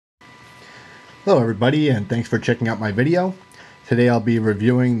Hello everybody, and thanks for checking out my video. Today I'll be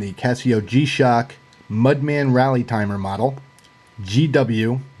reviewing the Casio G-Shock Mudman Rally Timer model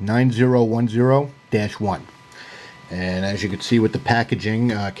GW-9010-1. And as you can see with the packaging,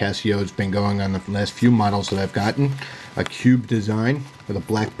 Casio's been going on the last few models that I've gotten. A cube design with a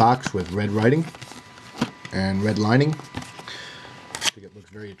black box with red writing and red lining. I think it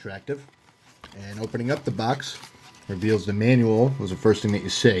looks very attractive. And opening up the box reveals the manual was the first thing that you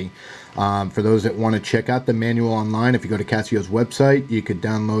see. For those that want to check out the manual online, if you go to Casio's website, you could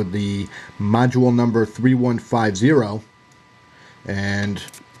download the module number 3150, and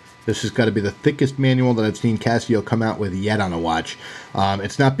this has got to be the thickest manual that I've seen Casio come out with yet on a watch.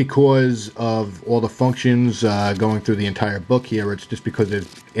 It's not because of all the functions going through the entire book here, it's just because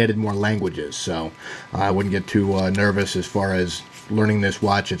they've added more languages, so I wouldn't get too nervous as far as learning this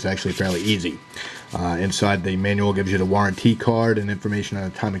watch. It's actually fairly easy. Inside the manual gives you the warranty card and information on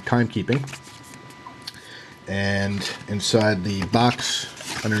atomic timekeeping. And inside the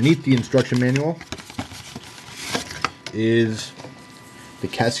box, underneath the instruction manual, is the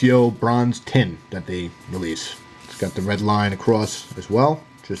Casio bronze tin that they release. It's got the red line across as well,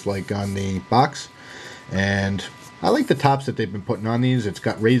 just like on the box. And I like the tops that they've been putting on these. It's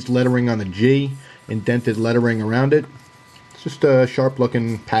got raised lettering on the G, indented lettering around it. Just a sharp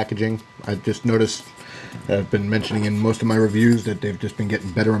looking packaging. I've just noticed, I've been mentioning in most of my reviews that they've just been getting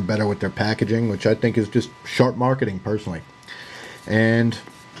better and better with their packaging, which I think is just sharp marketing personally. And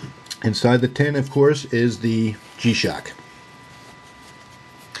inside the tin, of course, is the G-Shock.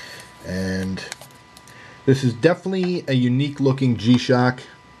 And this is definitely a unique looking G-Shock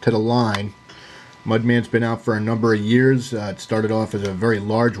to the line. Mudman's been out for a number of years. It started off as a very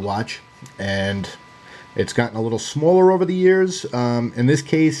large watch, and it's gotten a little smaller over the years. In this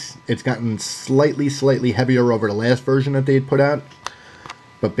case, it's gotten slightly heavier over the last version that they had put out.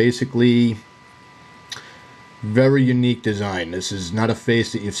 But basically, very unique design. This is not a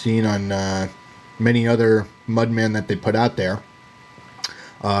face that you've seen on many other Mudman that they put out there.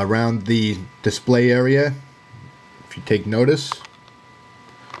 Around the display area, if you take notice,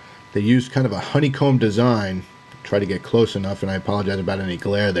 they used kind of a honeycomb design. Try to get close enough, and I apologize about any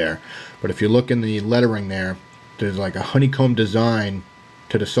glare there, but if you look in the lettering there, there's like a honeycomb design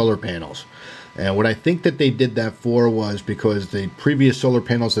to the solar panels. And what I think that they did that for was because the previous solar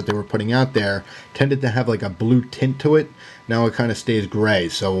panels that they were putting out there tended to have like a blue tint to it. Now it kind of stays gray,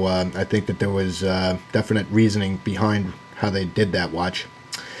 so I think that there was definite reasoning behind how they did that watch.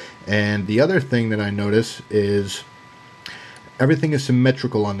 And the other thing that I notice is everything is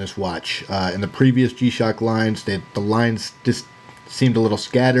symmetrical on this watch. In the previous G-Shock lines, the lines just seemed a little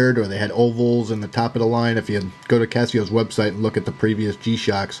scattered, or they had ovals in the top of the line. If you go to Casio's website and look at the previous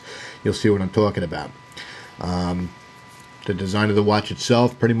G-Shocks, you'll see what I'm talking about. The design of the watch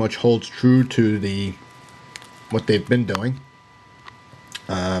itself pretty much holds true to what they've been doing.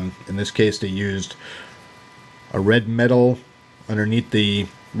 In this case, they used a red metal underneath the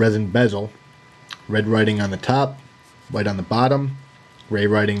resin bezel, red writing on the top, white on the bottom, gray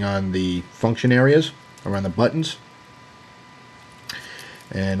writing on the function areas around the buttons.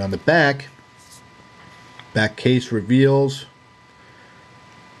 And on the back case reveals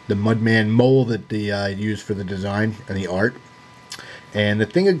the Mudman mold that they used for the design and the art. And the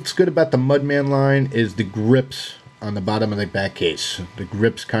thing that's good about the Mudman line is the grips on the bottom of the back case. The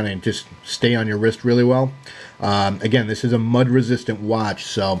grips kind of just stay on your wrist really well. Again, this is a mud resistant watch,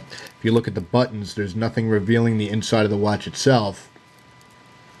 so if you look at the buttons, there's nothing revealing the inside of the watch itself.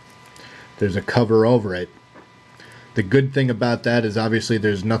 There's a cover over it. The good thing about that is obviously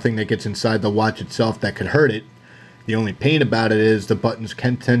there's nothing that gets inside the watch itself that could hurt it. The only pain about it is the buttons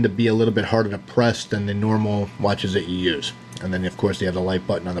can tend to be a little bit harder to press than the normal watches that you use. And then, of course, they have the light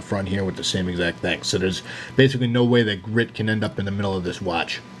button on the front here with the same exact thing. So there's basically no way that grit can end up in the middle of this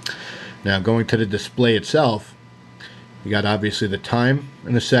watch. Now, going to the display itself, you got obviously the time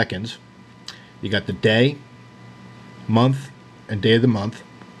and the seconds. You got the day, month, and day of the month.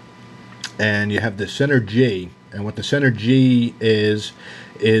 And you have the center G. And what the center G is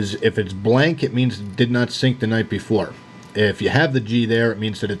if it's blank, it means it did not sync the night before. If you have the G there, it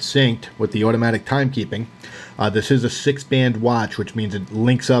means that it's synced with the automatic timekeeping. This is a 6-band watch, which means it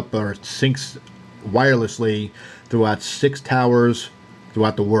links up or syncs wirelessly throughout 6 towers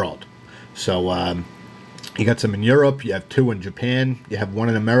throughout the world. So you got some in Europe, you have 2 in Japan, you have 1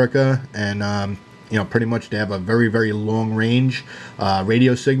 in America, and you know, pretty much they have a very long range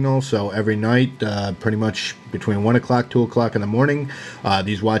radio signal. So every night, pretty much between 1 o'clock, 2 o'clock in the morning,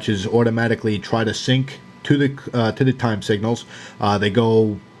 these watches automatically try to sync to the time signals. They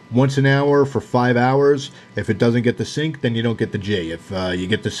go once an hour for 5 hours. If it doesn't get the sync, then you don't get the G. If you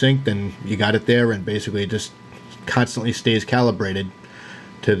get the sync, then you got it there, and basically it just constantly stays calibrated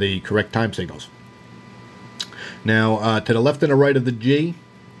to the correct time signals. Now, to the left and the right of the G,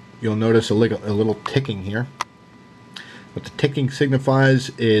 you'll notice a little ticking here. What the ticking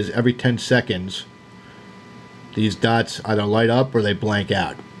signifies is every 10 seconds, these dots either light up or they blank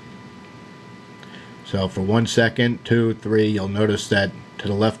out. So for 1 second, 2, 3, you'll notice that to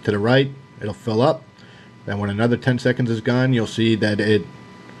the left, to the right, it'll fill up. Then when another 10 seconds is gone, you'll see that it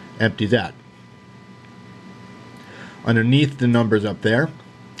empties out. Underneath the numbers up there,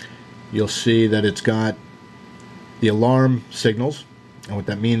 you'll see that it's got the alarm signals. And what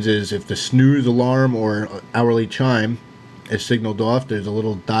that means is if the snooze alarm or hourly chime is signaled off, there's a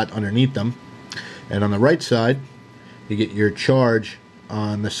little dot underneath them. And on the right side, you get your charge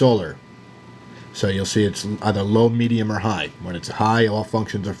on the solar. So you'll see it's either low, medium, or high. When it's high, all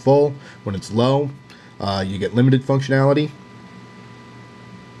functions are full. When it's low, you get limited functionality.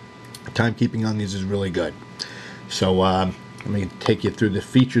 Timekeeping on these is really good. So let me take you through the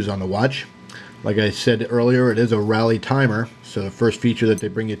features on the watch. Like I said earlier, it is a rally timer. So the first feature that they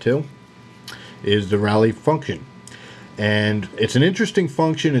bring you to is the rally function. And it's an interesting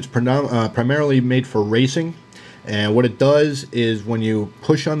function. It's primarily made for racing. And what it does is when you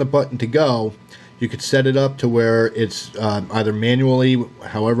push on the button to go, you could set it up to where it's either manually,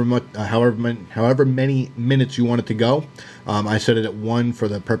 however many minutes you want it to go. I set it at 1 for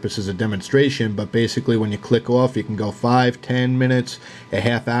the purposes of demonstration, but basically when you click off, you can go 5, 10 minutes, a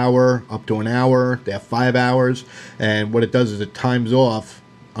half hour, up to an hour. They have 5 hours, and what it does is it times off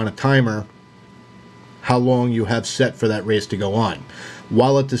on a timer how long you have set for that race to go on.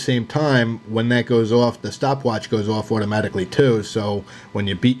 While at the same time, when that goes off, the stopwatch goes off automatically too. So when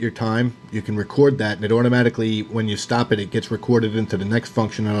you beat your time, you can record that, and it automatically, when you stop it, it gets recorded into the next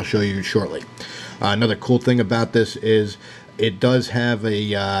function, and I'll show you shortly. Another cool thing about this is it does have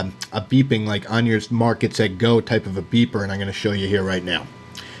a beeping, like on your mark it said go type of a beeper, and I'm going to show you here right now.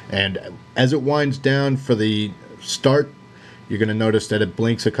 And as it winds down for the start, you're going to notice that it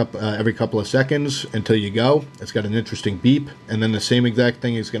blinks every couple of seconds until you go. It's got an interesting beep, and then the same exact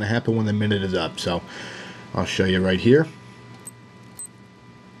thing is going to happen when the minute is up. So I'll show you right here.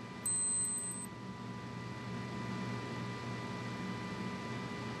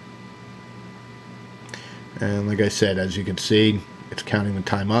 And like I said, as you can see, it's counting the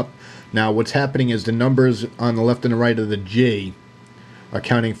time up. Now what's happening is the numbers on the left and the right of the G are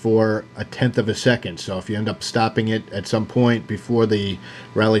counting for 1/10 of a second. So if you end up stopping it at some point before the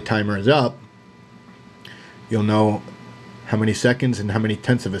rally timer is up, you'll know how many seconds and how many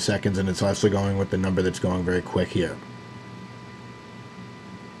tenths of a second, and it's also going with the number that's going very quick here.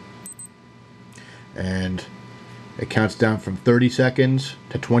 And it counts down from 30 seconds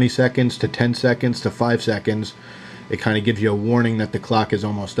to 20 seconds to 10 seconds to 5 seconds. It kind of gives you a warning that the clock is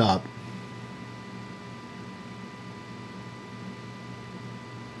almost up.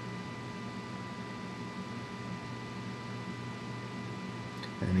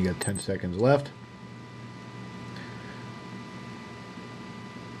 And you got 10 seconds left.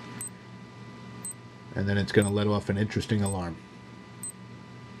 And then it's going to let off an interesting alarm.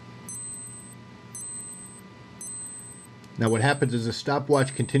 Now what happens is the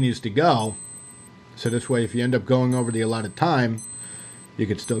stopwatch continues to go, so this way if you end up going over the allotted time, you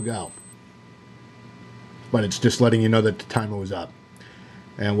can still go. But it's just letting you know that the timer was up.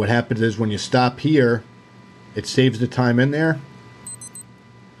 And what happens is when you stop here, it saves the time in there,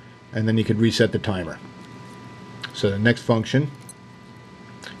 and then you can reset the timer. So the next function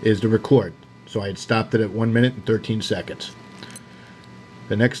is to record. So I had stopped it at 1 minute and 13 seconds.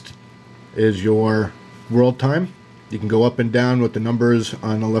 The next is your world time. You can go up and down with the numbers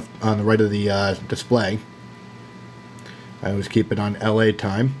on the left, on the right of the display. I always keep it on LA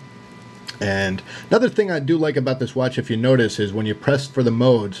time. And another thing I do like about this watch, if you notice, is when you press for the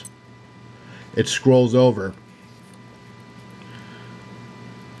modes, it scrolls over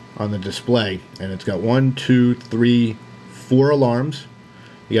on the display, and it's got 1, 2, 3, 4 alarms.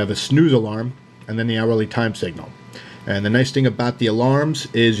 You have a snooze alarm, and then the hourly time signal. And the nice thing about the alarms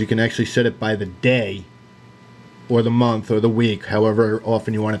is you can actually set it by the day or the month or the week, however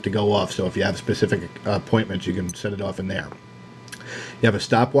often you want it to go off. So if you have specific appointments, you can set it off in there. You have a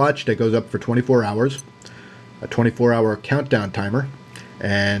stopwatch that goes up for 24 hours, a 24-hour countdown timer,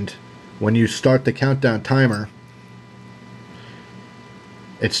 and when you start the countdown timer,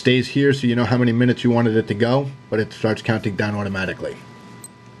 it stays here so you know how many minutes you wanted it to go, but it starts counting down automatically.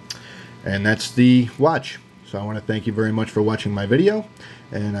 And that's the watch. So I want to thank you very much for watching my video,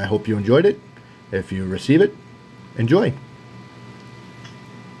 and I hope you enjoyed it. If you receive it, enjoy.